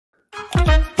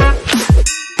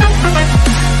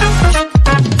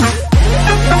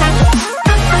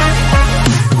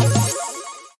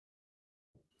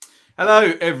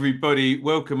Hello, everybody.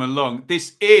 Welcome along.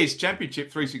 This is Championship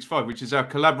 365, which is our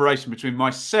collaboration between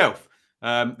myself,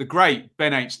 the great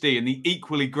BenHD, and the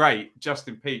equally great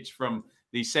Justin Peach from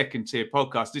the Second Tier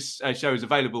Podcast. This show is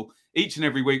available each and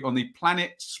every week on the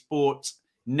Planet Sport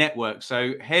Network.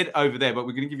 So head over there, but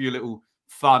we're going to give you a little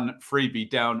fun freebie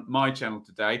down my channel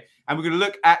today. And we're going to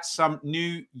look at some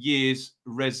New Year's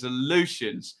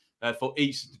resolutions for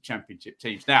each of the Championship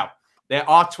teams. Now, there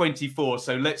are 24,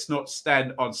 so let's not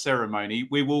stand on ceremony.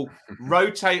 We will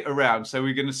rotate around. So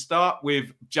we're going to start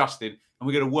with Justin, and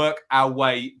we're going to work our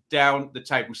way down the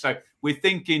table. So we're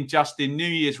thinking, Justin, New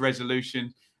Year's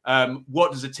resolution.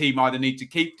 What does a team either need to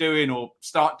keep doing or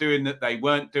start doing that they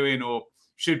weren't doing or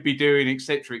should be doing,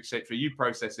 etc., etc.? You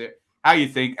process it, how you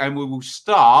think. And we will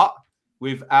start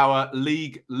with our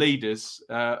league leaders,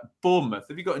 Bournemouth.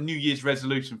 Have you got a New Year's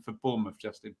resolution for Bournemouth,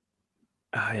 Justin?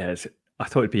 Yeah, I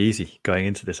thought it'd be easy going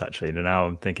into this, actually, and now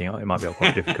I'm thinking, it might be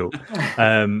quite difficult.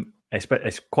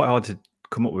 It's quite hard to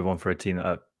come up with one for a team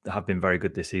that have been very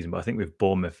good this season, but I think with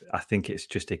Bournemouth, I think it's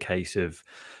just a case of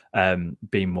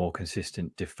being more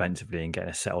consistent defensively and getting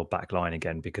a settled back line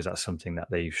again, because that's something that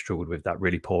they've struggled with, that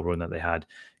really poor run that they had.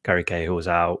 Gary Cahill's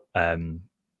out.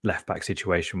 Left back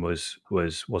situation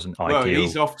wasn't ideal. Well,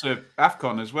 he's off to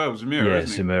AFCON as well, Zamira,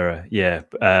 isn't he? Zamira, yeah.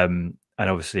 And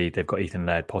obviously they've got Ethan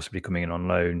Laird possibly coming in on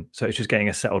loan. So it's just getting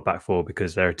a settled back four,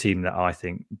 because they're a team that I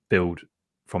think build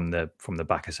from the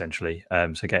back, essentially.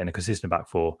 So getting a consistent back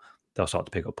four, they'll start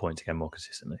to pick up points again more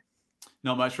consistently.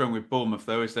 Not much wrong with Bournemouth,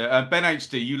 though, is there? Ben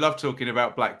HD, you love talking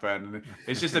about Blackburn.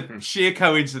 It's just a sheer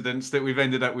coincidence that we've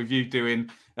ended up with you doing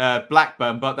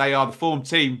Blackburn, but they are the form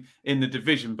team in the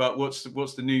division. But what's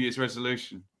the New Year's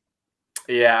resolution?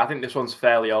 Yeah, I think this one's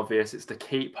fairly obvious. It's to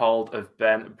keep hold of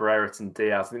Ben Brereton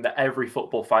Diaz. I think that every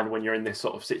football fan, when you're in this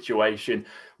sort of situation,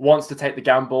 wants to take the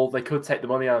gamble. They could take the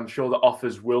money. I'm sure the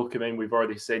offers will come in. We've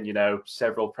already seen,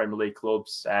 several Premier League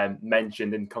clubs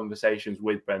mentioned in conversations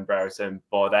with Ben Brereton.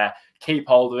 But keep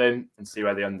hold of him and see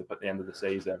where they end up at the end of the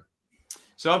season.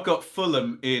 So I've got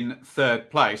Fulham in third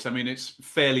place. I mean, it's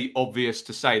fairly obvious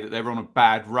to say that they're on a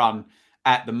bad run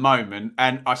at the moment.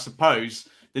 And I suppose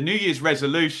the New Year's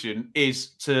resolution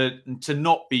is to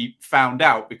not be found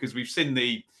out, because we've seen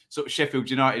the sort of Sheffield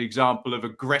United example of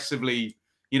aggressively,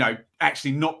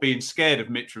 actually not being scared of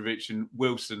Mitrovic and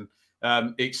Wilson,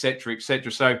 etc.,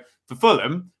 etc. So for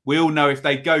Fulham, we all know if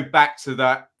they go back to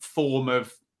that form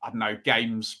of, I don't know,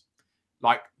 games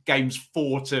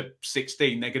 4 to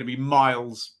 16, they're going to be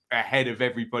miles ahead of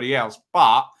everybody else.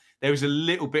 But there was a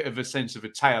little bit of a sense of a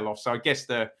tail off. So I guess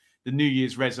the New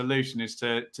Year's resolution is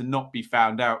to not be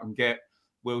found out and get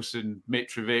Wilson,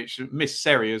 Mitrovic, miss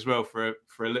Seri as well for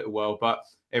a little while, but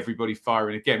everybody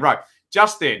firing again. Right,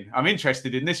 Justin, I'm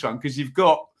interested in this one because you've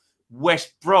got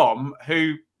West Brom,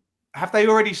 who have they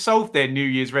already solved their New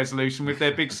Year's resolution with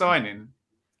their big signing?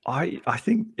 I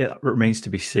think it remains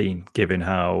to be seen, given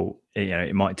how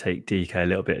it might take DK a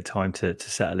little bit of time to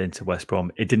settle into West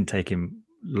Brom. It didn't take him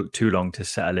too long to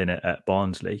settle in at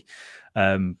Barnsley,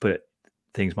 but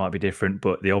things might be different.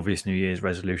 But the obvious New Year's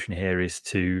resolution here is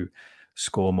to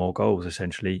score more goals,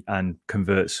 essentially, and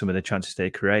convert some of the chances they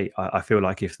create. I feel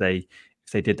like if they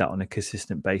did that on a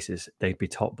consistent basis, they'd be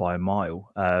top by a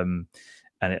mile. And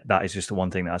that is just the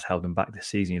one thing that has held them back this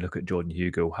season. You look at Jordan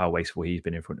Hugo, how wasteful he's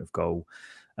been in front of goal.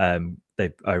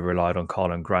 They've over-relied on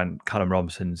Carlon Grant. Callum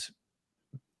Robinson's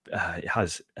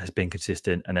has been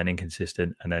consistent and then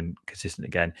inconsistent and then consistent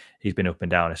again. He's been up and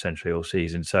down essentially all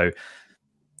season. So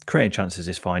creating chances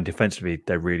is fine. Defensively,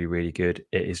 they're really, really good.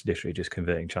 It is literally just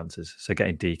converting chances. So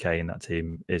getting DK in that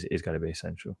team is going to be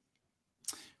essential.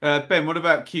 Ben, what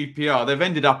about QPR? They've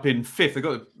ended up in fifth. They've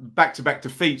got back-to-back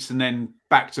defeats and then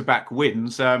back-to-back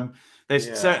wins.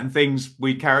 There's certain things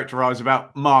we characterise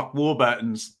about Mark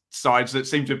Warburton's sides that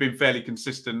seem to have been fairly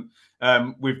consistent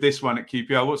with this one at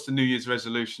QPR. What's the New Year's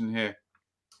resolution here?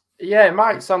 Yeah, it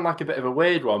might sound like a bit of a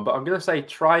weird one, but I'm going to say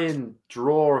try and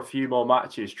draw a few more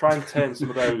matches. Try and turn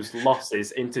some of those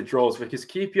losses into draws, because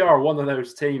QPR are one of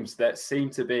those teams that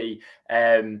seem to be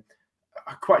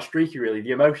quite streaky, really. The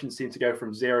emotions seem to go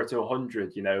from 0 to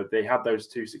 100. They had those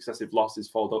 2 successive losses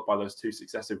followed up by those 2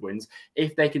 successive wins.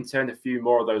 If they can turn a few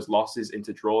more of those losses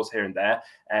into draws here and there,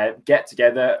 get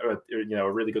together,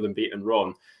 a really good unbeaten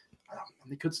run,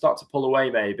 they could start to pull away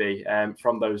maybe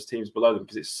from those teams below them,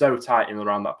 because it's so tight in and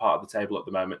around that part of the table at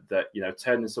the moment that,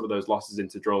 turning some of those losses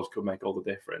into draws could make all the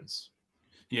difference.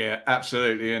 Yeah,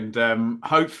 absolutely. And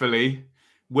hopefully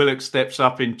Willock steps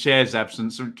up in Chair's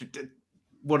absence.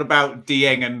 What about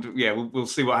Dieng? And we'll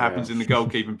see what happens in the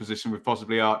goalkeeping position with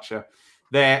possibly Archer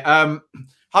there.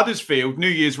 Huddersfield, New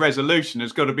Year's resolution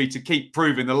has got to be to keep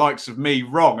proving the likes of me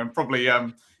wrong, and probably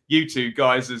you two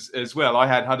guys as well. I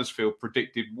had Huddersfield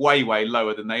predicted way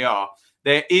lower than they are.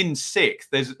 They're in sixth.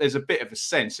 There's a bit of a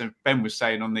sense, and Ben was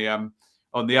saying on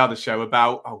the other show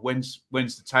about when's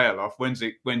the tail off? When's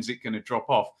it going to drop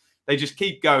off? They just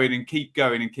keep going and keep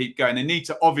going and keep going. They need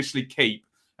to obviously keep,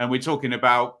 and we're talking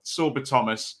about Sorba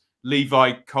Thomas,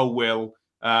 Levi Colwill,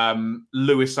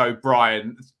 Lewis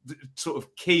O'Brien, sort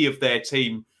of key of their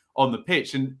team on the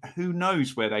pitch, and who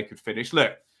knows where they could finish.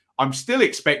 Look, I'm still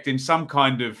expecting some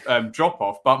kind of drop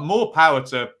off, but more power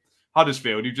to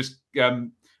Huddersfield. You just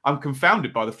I'm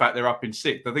confounded by the fact they're up in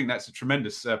sixth. I think that's a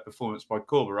tremendous performance by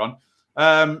Corberon.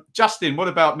 Justin, what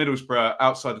about Middlesbrough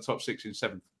outside the top six in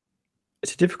seventh?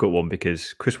 It's a difficult one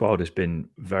because Chris Wilder's been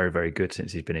very good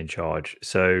since he's been in charge.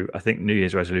 So I think New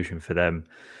Year's resolution for them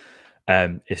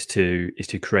is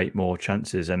to create more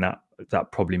chances, and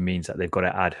that probably means that they've got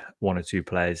to add one or two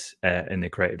players in the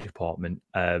creative department.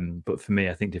 But for me,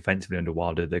 I think defensively under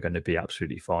Wilder, they're going to be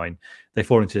absolutely fine. They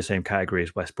fall into the same category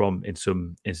as West Brom in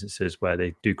some instances where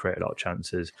they do create a lot of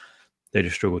chances. They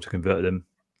just struggle to convert them.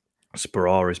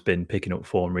 Sparrow has been picking up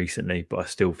form recently, but I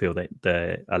still feel that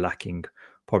they are lacking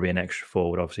probably an extra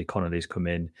forward. Obviously, Connolly's come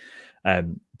in,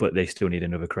 but they still need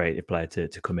another creative player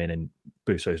to come in and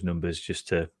boost those numbers just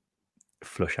to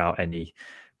flush out any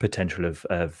potential of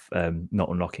not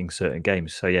unlocking certain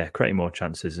games. So yeah, creating more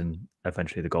chances, and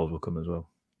eventually the goals will come as well.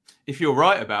 If you're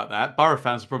right about that, Borough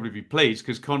fans will probably be pleased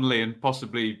because Connolly and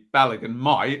possibly Balogun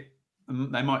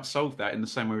might solve that in the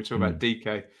same way we talk about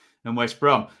DK and West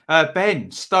Brom.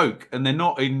 Ben, Stoke, and they're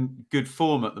not in good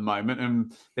form at the moment,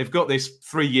 and they've got this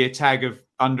 3-year tag of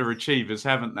underachievers,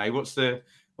 haven't they? What's the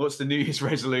New Year's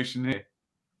resolution here?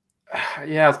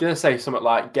 Yeah, I was going to say something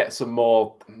like get some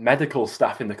more medical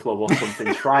staff in the club or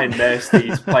something. Try and nurse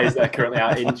these players that are currently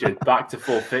out injured back to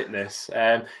full fitness.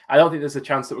 I don't think there's a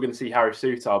chance that we're going to see Harry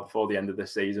Souttar before the end of the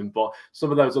season, but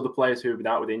some of those other players who have been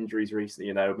out with injuries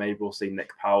recently, maybe we'll see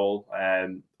Nick Powell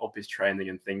up his training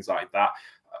and things like that.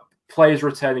 Players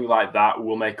returning like that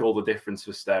will make all the difference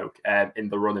for Stoke in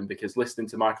the running, because listening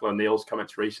to Michael O'Neill's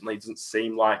comments recently, it doesn't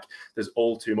seem like there's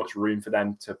all too much room for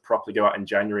them to properly go out in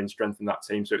January and strengthen that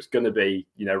team. So it's going to be,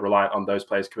 reliant on those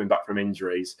players coming back from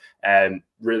injuries, and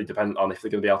really dependent on if they're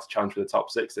going to be able to challenge for the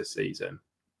top six this season.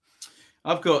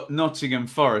 I've got Nottingham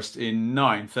Forest in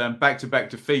ninth, back-to-back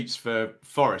defeats for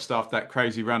Forest after that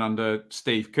crazy run under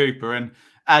Steve Cooper. And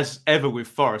as ever with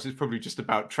Forest, it's probably just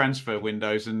about transfer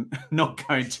windows and not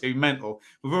going too mental.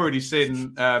 We've already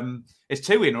seen it's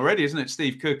 2 in already, isn't it?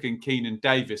 Steve Cook and Keenan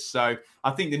Davis. So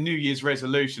I think the New Year's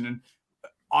resolution, and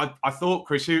I thought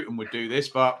Chris Hughton would do this,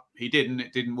 but he didn't.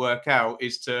 It didn't work out.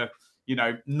 Is to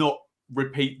not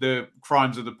repeat the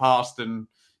crimes of the past and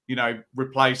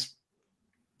replace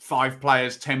 5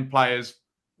 players, 10 players,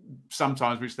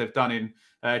 sometimes, which they've done in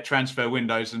transfer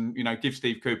windows, and give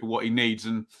Steve Cooper what he needs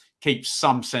and keep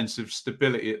some sense of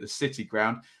stability at the City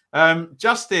ground.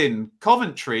 Justin,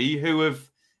 Coventry, who have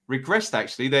regressed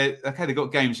actually, they've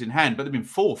got games in hand, but they've been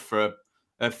 4th for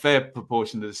a fair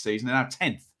proportion of the season. They're now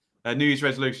 10th. New Year's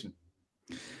resolution.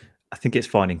 I think it's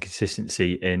finding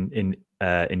consistency in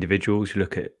individuals. You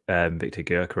look at Victor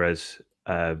Gyökeres,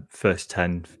 first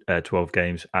 10, 12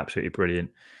 games, absolutely brilliant.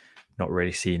 Not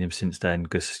really seen him since then.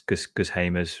 Gus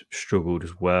Hamer's struggled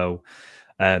as well.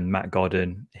 Matt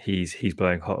Godden, he's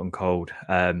blowing hot and cold.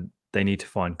 They need to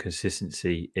find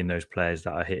consistency in those players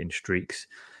that are hitting streaks,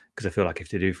 because I feel like if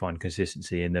they do find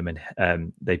consistency in them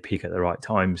and they peak at the right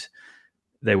times,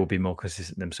 they will be more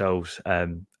consistent themselves.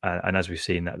 And as we've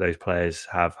seen, that those players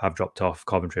have dropped off.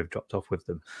 Coventry have dropped off with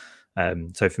them.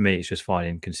 So for me, it's just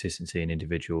finding consistency in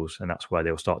individuals, and that's where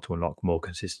they'll start to unlock more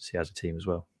consistency as a team as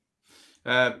well.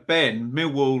 Ben,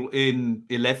 Millwall in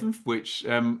 11th, which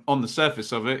on the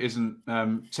surface of it isn't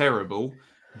terrible,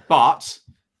 but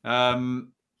a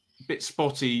bit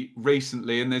spotty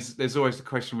recently. And there's always the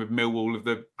question with Millwall of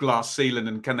the glass ceiling,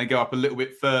 and can they go up a little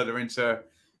bit further into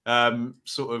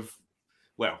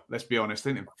well, let's be honest,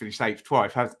 I think they've finished 8th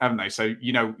twice, haven't they? So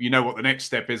you know what the next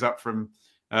step is up from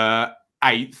 8th.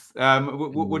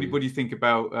 What do you think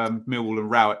about Millwall and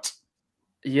Rowett?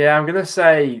 Yeah, I'm going to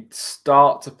say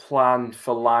start to plan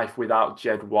for life without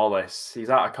Jed Wallace. He's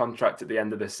out of contract at the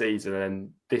end of the season,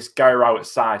 and this Gary Rowett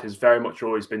side has very much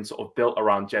always been sort of built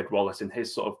around Jed Wallace and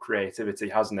his sort of creativity,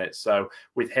 hasn't it? So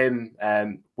with him,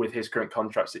 with his current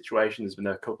contract situation, there's been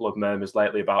a couple of murmurs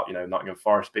lately about, Nottingham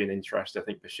Forest being interested. I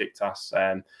think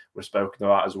Besiktas were spoken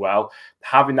about as well.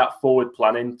 Having that forward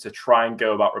planning to try and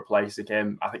go about replacing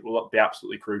him, I think will be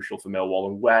absolutely crucial for Millwall,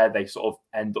 and where they sort of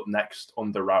end up next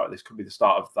under Rowett. This could be the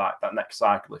start of that next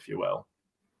cycle, if you will.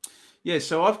 Yeah,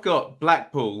 so I've got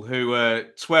Blackpool, who are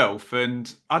 12th,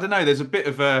 and I don't know, there's a bit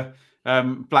of a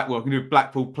Blackpool, can do a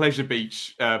Blackpool Pleasure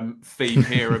Beach theme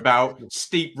here about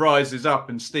steep rises up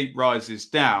and steep rises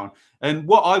down. And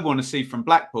what I want to see from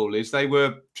Blackpool is they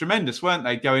were tremendous, weren't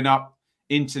they, going up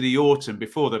into the autumn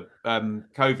before the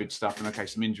COVID stuff, and okay,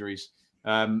 some injuries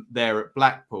there at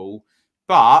Blackpool.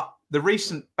 But the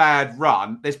recent bad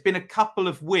run, there's been a couple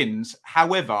of wins.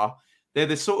 However, they're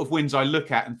the sort of wins I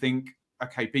look at and think,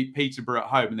 okay, beat Peterborough at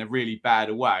home and they're really bad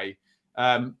away.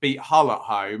 Beat Hull at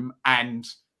home and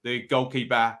the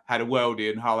goalkeeper had a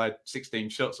worldie and Hull had 16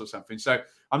 shots or something. So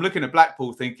I'm looking at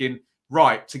Blackpool thinking,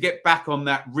 right, to get back on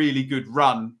that really good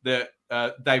run that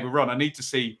they were on, I need to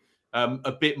see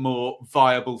a bit more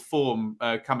viable form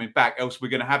coming back. Else we're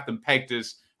going to have them pegged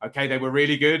as, okay, they were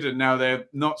really good and now they're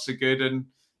not so good. And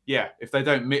yeah, if they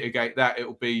don't mitigate that,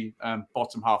 it'll be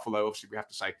bottom half, although obviously we have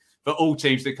to say for all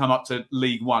teams that come up to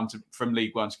League One, from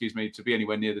League One, excuse me, to be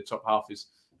anywhere near the top half is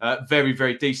very,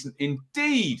 very decent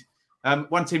indeed.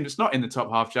 One team that's not in the top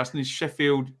half, Justin, is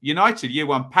Sheffield United, Year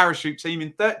One parachute team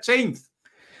in 13th.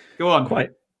 Go on.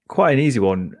 Quite an easy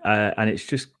one, and it's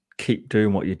just keep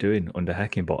doing what you're doing under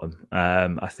Heckingbottom.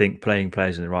 I think playing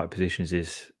players in the right positions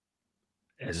is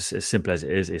as simple as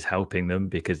it is helping them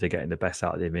because they're getting the best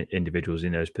out of the individuals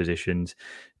in those positions.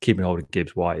 Keeping hold of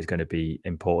Gibbs White is going to be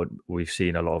important. We've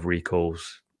seen a lot of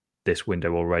recalls this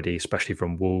window already, especially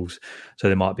from Wolves. So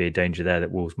there might be a danger there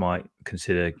that Wolves might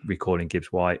consider recalling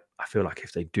Gibbs White. I feel like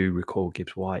if they do recall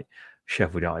Gibbs White,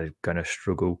 Sheffield United are going to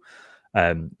struggle.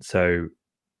 So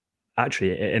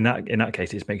actually, in that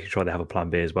case, it's making sure they have a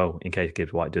plan B as well in case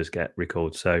Gibbs White does get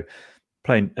recalled. So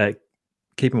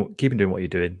keeping doing what you're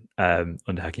doing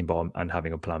under Heckingbottom and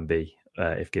having a plan B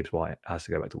if Gibbs White has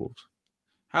to go back to Wolves.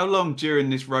 How long during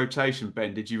this rotation,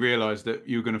 Ben, did you realise that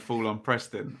you were going to fall on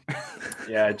Preston?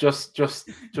 Yeah, just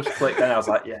clicked there. I was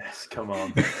like, yes, come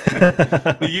on.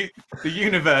 The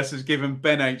universe has given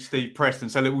BenHD Preston,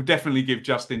 so it will definitely give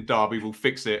Justin Derby. We'll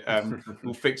fix it.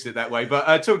 We'll fix it that way.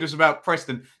 But talk to us about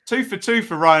Preston. 2 for 2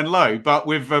 for Ryan Lowe, but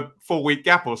with a 4-week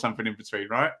gap or something in between,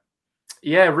 right?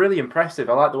 Yeah, really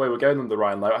impressive. I like the way we're going under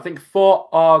Ryan Lowe. I think for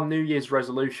our New Year's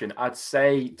resolution, I'd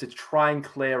say to try and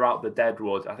clear out the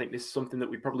deadwood. I think this is something that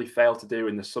we probably failed to do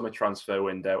in the summer transfer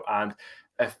window. And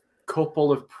a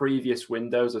couple of previous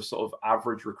windows of sort of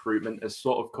average recruitment has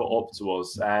sort of caught up to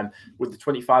us. With the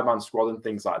 25-man squad and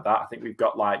things like that, I think we've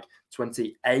got like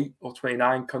 28 or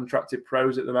 29 contracted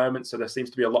pros at the moment. So there seems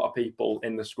to be a lot of people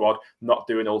in the squad not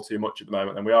doing all too much at the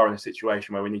moment. And we are in a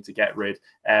situation where we need to get rid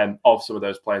of some of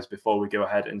those players before we go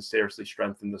ahead and seriously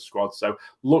strengthen the squad. So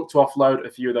look to offload a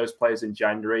few of those players in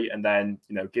January and then,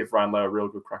 you know, give Ryan Lowe a real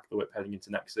good crack of the whip heading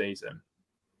into next season.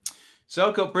 So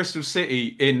I've got Bristol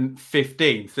City in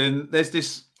 15th, and there's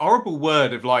this horrible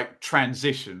word of like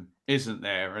transition, isn't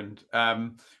there?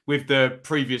 And with the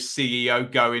previous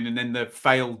CEO going and then the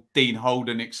failed Dean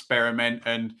Holden experiment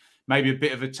and maybe a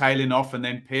bit of a tailing off and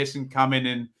then Pearson coming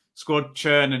and squad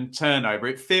churn and turnover,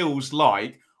 it feels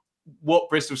like what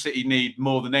Bristol City need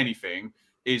more than anything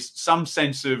is some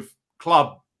sense of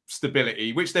club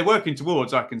stability, which they're working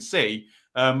towards, I can see,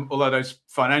 although those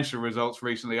financial results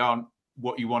recently aren't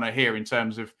what you want to hear in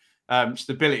terms of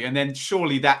stability. And then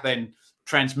surely that then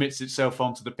transmits itself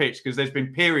onto the pitch, because there's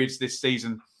been periods this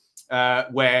season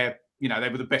where, you know, they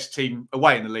were the best team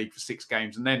away in the league for 6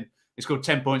 games and then they scored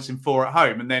 10 points in 4 at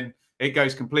home and then it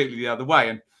goes completely the other way.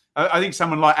 And I think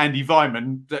someone like Andy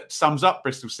Vyman that sums up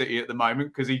Bristol City at the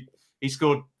moment, because he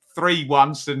scored 3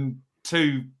 once and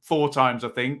 2 4 times, I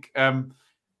think, and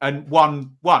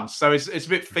 1 once. So it's a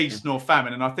bit feast nor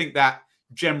famine. And I think that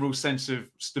general sense of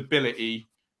stability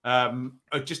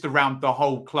just around the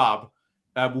whole club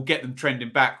will get them trending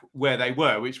back where they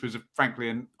were, which was frankly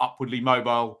an upwardly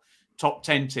mobile top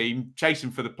 10 team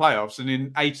chasing for the playoffs. And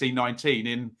in 18-19,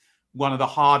 in one of the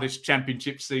hardest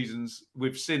championship seasons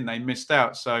we've seen, they missed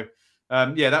out. So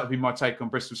yeah, that would be my take on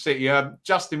Bristol City.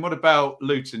 Justin, what about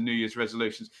Luton New Year's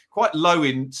resolutions? Quite low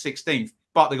in 16th,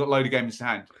 but they got a load of games to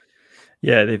hand.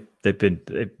 Yeah, they've been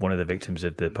one of the victims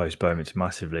of the postponements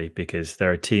massively, because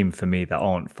they're a team for me that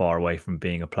aren't far away from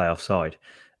being a playoff side.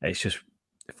 It's just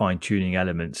fine-tuning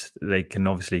elements. They can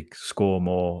obviously score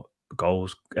more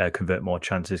goals, convert more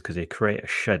chances, because they create a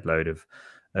shed load of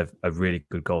really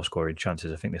good goal scoring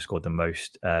chances. I think they scored the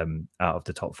most out of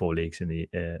the top 4 leagues in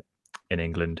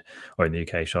England, or in the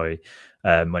UK, sorry,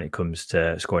 when it comes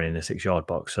to scoring in the 6-yard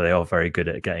box. So they are very good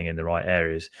at getting in the right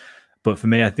areas. But for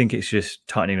me, I think it's just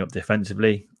tightening up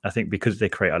defensively. I think because they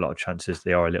create a lot of chances,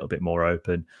 they are a little bit more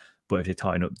open. But if they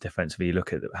tighten up defensively, you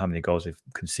look at how many goals they've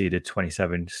conceded,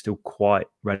 27, still quite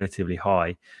relatively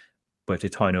high. But if they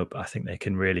tighten up, I think they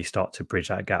can really start to bridge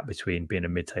that gap between being a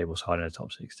mid-table side and a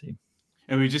top 6 team.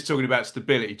 And we were just talking about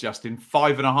stability, Justin.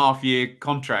 5.5-year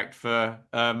contract for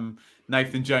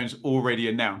Nathan Jones already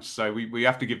announced. So we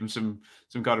have to give him some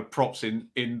kind of props in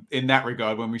that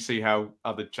regard when we see how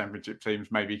other Championship teams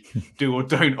maybe do or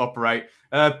don't operate.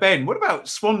 Ben, what about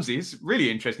Swansea? It's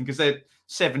really interesting because they're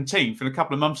 17th, and a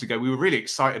couple of months ago we were really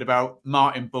excited about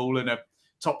Martin Ball and a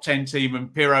top 10 team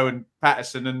and Pirro and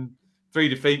Patterson, and 3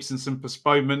 defeats and some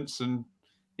postponements, and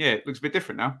yeah, it looks a bit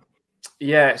different now.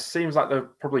 Yeah, it seems like there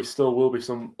probably still will be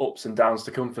some ups and downs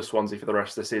to come for Swansea for the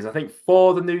rest of the season. I think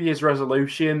for the New Year's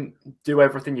resolution, do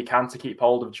everything you can to keep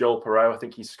hold of Joel Pirro. I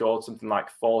think he's scored something like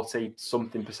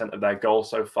 40-something% of their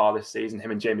goals so far this season. Him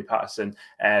and Jamie Patterson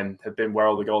have been where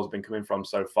all the goals have been coming from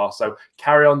so far. So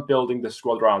carry on building the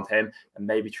squad around him and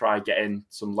maybe try getting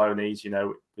some loanees,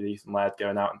 with Ethan Laird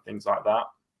going out and things like that.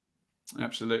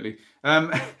 Absolutely.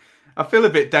 I feel a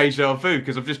bit deja vu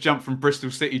because I've just jumped from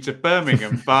Bristol City to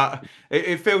Birmingham, but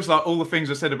it feels like all the things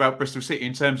I said about Bristol City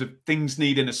in terms of things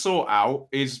needing a sort out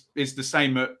is the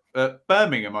same at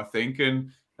Birmingham, I think.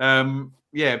 And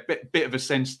yeah, bit of a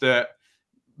sense that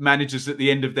managers at the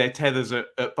end of their tethers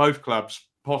at both clubs,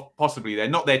 possibly they're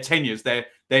not their tenures, their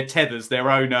tethers,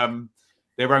 their own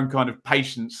kind of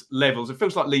patience levels. It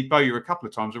feels like Lee Bowyer a couple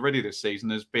of times already this season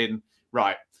has been,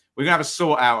 right, we're going to have a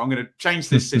sort out. I'm going to change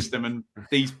this system, and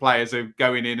these players are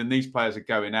going in and these players are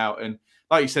going out. And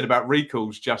like you said about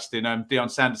recalls, Justin, Dion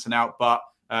Sanderson out, but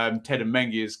Ted and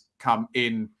Mengi has come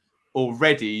in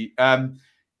already. God,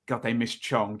 they miss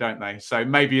Chong, don't they? So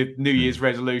maybe a New Year's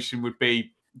resolution would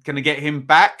be, can I get him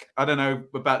back? I don't know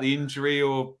about the injury,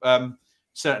 or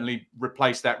certainly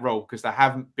replace that role, because they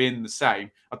haven't been the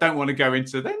same. I don't want to go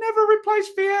into they never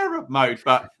replaced Vieira mode,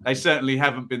 but they certainly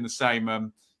haven't been the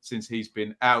same since he's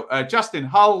been out. Justin,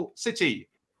 Hull City.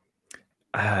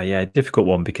 Yeah, difficult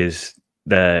one because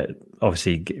they're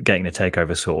obviously getting the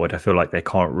takeover sorted. I feel like they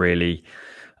can't really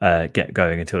get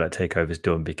going until that takeover's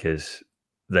done, because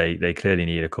they clearly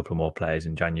need a couple more players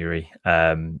in January.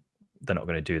 They're not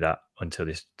going to do that until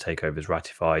this takeover is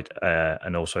ratified,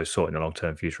 and also sorting the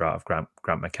long-term future out of Grant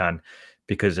McCann,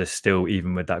 because there's still,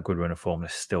 even with that good run of form,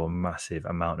 there's still a massive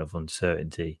amount of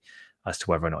uncertainty as to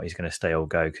whether or not he's going to stay or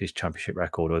go, because his Championship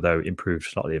record, although improved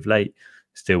slightly of late,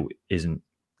 still isn't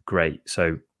great.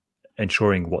 So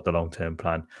ensuring what the long-term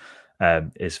plan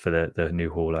is for the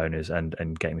new Hall owners,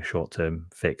 and getting the short-term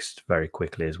fixed very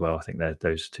quickly as well. I think that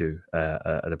those two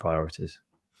are the priorities.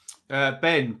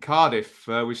 Ben, Cardiff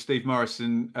with Steve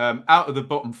Morrison out of the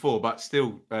bottom 4, but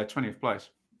still 20th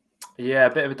place. Yeah,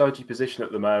 a bit of a dodgy position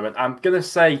at the moment. I'm going to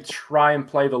say try and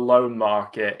play the loan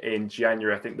market in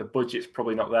January. I think the budget's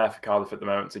probably not there for Cardiff at the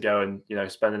moment to go and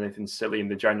spend anything silly in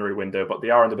the January window, but they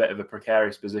are in a bit of a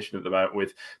precarious position at the moment,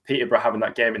 with Peterborough having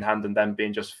that game in hand and then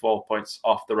being just 4 points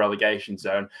off the relegation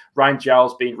zone. Ryan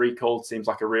Giles being recalled seems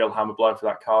like a real hammer blow for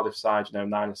that Cardiff side.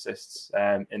 9 assists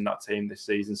in that team this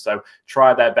season. So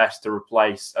try their best to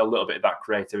replace a little bit of that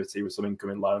creativity with some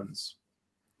incoming loans.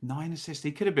 9 assists.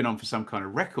 He could have been on for some kind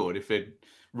of record if he'd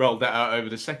rolled that out over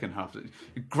the second half.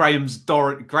 Graham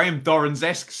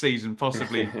Dorrans-esque season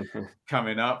possibly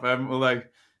coming up. Although,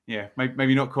 yeah,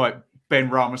 maybe not quite Ben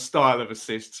Rama style of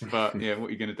assists, but yeah, what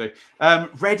are you going to do?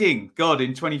 Reading, God,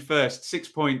 in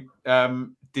 21st, 6-point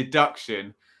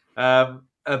deduction.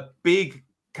 A big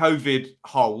COVID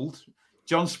hold.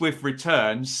 John Swift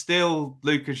returns. Still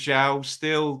Lucas Zhao,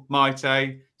 still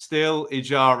Maite, still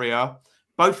Ijaria.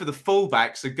 Both of the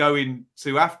fullbacks are going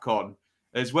to AFCON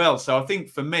as well. So I think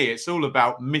for me, it's all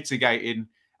about mitigating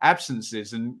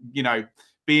absences and,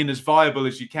 being as viable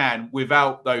as you can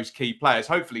without those key players.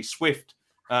 Hopefully Swift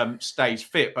stays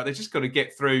fit, but they just got to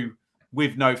get through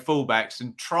with no fullbacks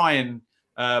and try and,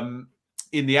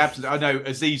 in the absence, I know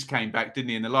Aziz came back, didn't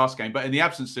he, in the last game, but in the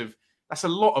absence of, that's a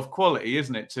lot of quality,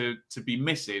 isn't it, to be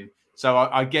missing. So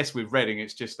I guess with Reading,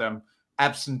 it's just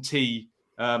absentee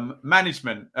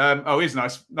management. Here's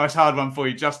a nice hard one for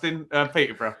you, Justin.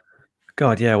 Peterborough.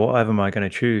 God, yeah, whatever am I going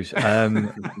to choose?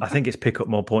 I think it's pick up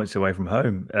more points away from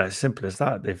home. As simple as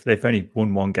that. They've only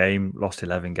won 1 game, lost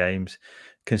 11 games,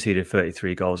 conceded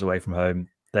 33 goals away from home.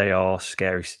 They are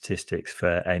scary statistics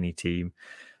for any team.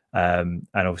 And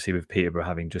obviously with Peterborough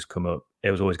having just come up, it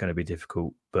was always going to be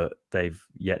difficult, but they've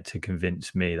yet to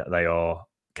convince me that they are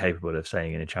capable of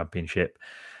staying in a championship.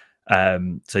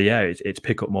 So yeah, it's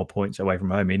pick up more points away from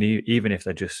home. I mean, even if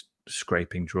they're just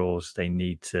scraping draws, they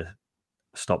need to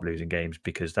stop losing games,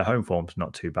 because their home form's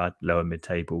not too bad. Lower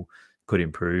mid-table could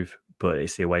improve, but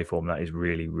it's the away form that is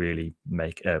really, really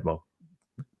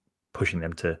pushing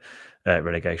them to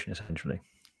relegation essentially.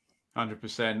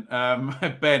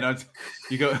 100%. Ben,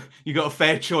 you got a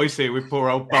fair choice here with poor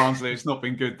old Barnsley. It's not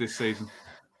been good this season.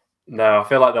 No, I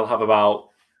feel like they'll have about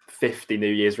 50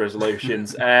 New Year's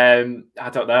resolutions. I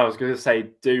don't know. I was going to say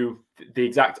do the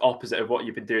exact opposite of what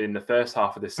you've been doing in the first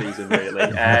half of the season, really.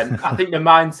 I think the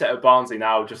mindset of Barnsley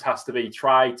now just has to be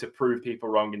try to prove people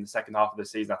wrong in the second half of the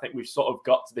season. I think we've sort of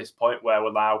got to this point where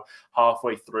we're now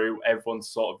halfway through. Everyone's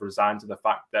sort of resigned to the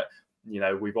fact that, you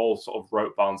know, we've all sort of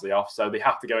wrote Barnsley off. So they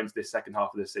have to go into this second half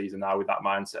of the season now with that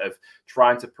mindset of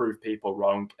trying to prove people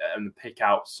wrong and pick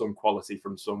out some quality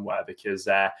from somewhere because,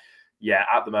 yeah,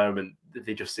 at the moment,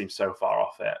 they just seem so far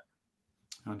off it.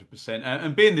 100%.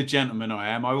 And being the gentleman I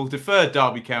am, I will defer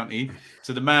Derby County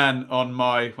to the man on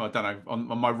my, well, I don't know,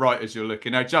 on my right as you're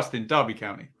looking. Now, Justin, Derby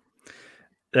County.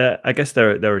 I guess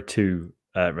there are two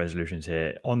resolutions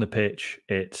here. On the pitch,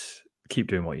 it's keep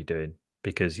doing what you're doing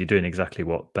because you're doing exactly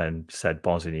what Ben said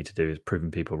Barnsley need to do is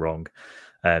proving people wrong.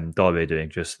 Derby are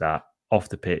doing just that. Off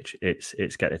the pitch, it's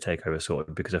get a takeover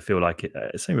sorted because I feel like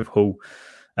same with Hull.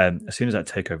 As soon as that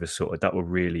takeover is sorted, that will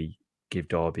really give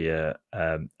Derby a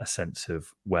sense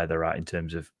of where they're at in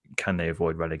terms of can they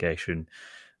avoid relegation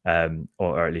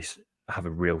or at least have a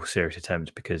real serious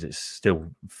attempt because it's still,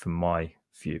 from my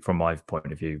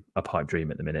point of view, a pipe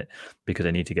dream at the minute because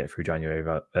they need to get through January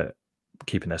without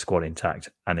keeping their squad intact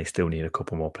and they still need a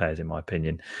couple more players in my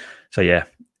opinion. So yeah,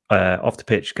 off the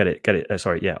pitch, get it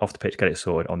off the pitch, get it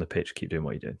sorted. On the pitch, keep doing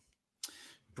what you're doing.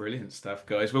 Brilliant stuff,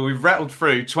 guys. Well, we've rattled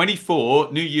through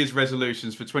 24 New Year's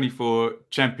resolutions for 24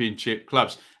 Championship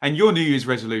clubs. And your New Year's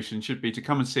resolution should be to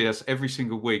come and see us every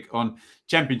single week on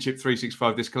Championship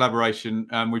 365, this collaboration.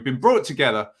 We've been brought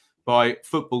together by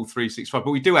Football 365,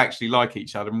 but we do actually like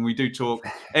each other and we do talk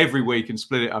every week and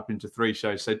split it up into 3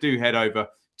 shows. So do head over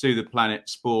to the Planet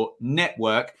Sport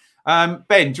Network. Ben,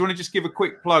 do you want to just give a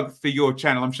quick plug for your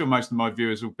channel? I'm sure most of my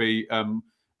viewers will be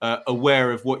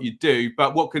aware of what you do,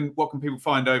 but what can people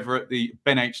find over at the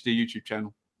BenHD YouTube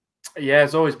channel? Yeah,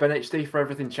 as always, BenHD for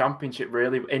everything Championship,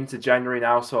 really, into January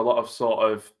now. So a lot of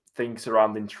sort of things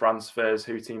surrounding transfers,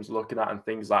 who teams are looking at and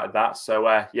things like that.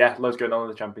 So yeah, loads going on in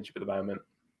the Championship at the moment.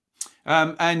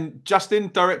 And Justin,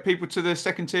 direct people to the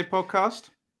Second Tier podcast.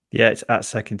 Yeah, it's at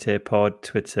Second Tier Pod,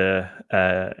 Twitter,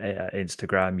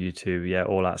 Instagram, YouTube. Yeah,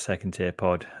 all at Second Tier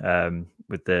Pod.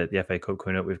 With the FA Cup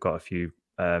coming up, we've got a few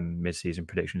mid-season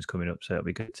predictions coming up, so it'll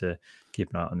be good to keep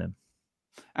an eye on them.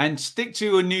 And stick to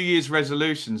your New Year's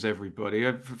resolutions, everybody.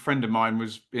 A friend of mine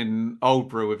was in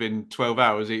Oldborough within 12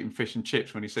 hours eating fish and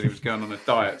chips when he said he was going on a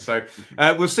diet. So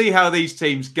we'll see how these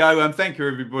teams go. Thank you,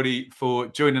 everybody, for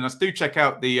joining us. Do check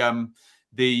out the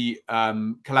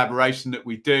collaboration that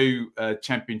we do,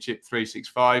 Championship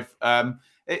 365.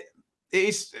 It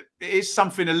is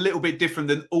something a little bit different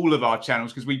than all of our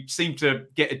channels because we seem to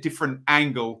get a different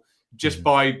angle just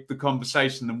by the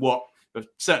conversation and what,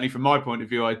 certainly from my point of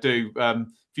view, I do. A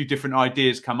few different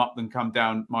ideas come up than come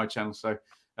down my channel. So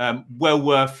well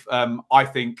worth, I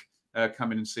think,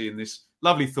 coming and seeing this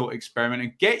lovely thought experiment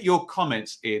and get your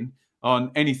comments in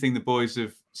on anything the boys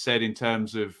have said in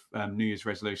terms of New Year's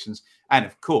resolutions. And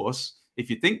of course, if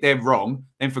you think they're wrong,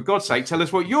 then for God's sake, tell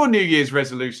us what your New Year's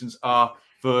resolutions are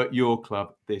for your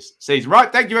club this season.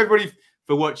 Right. Thank you, everybody,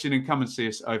 for watching and come and see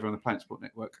us over on the Planet Sport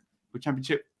Network for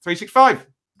Championship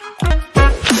 365.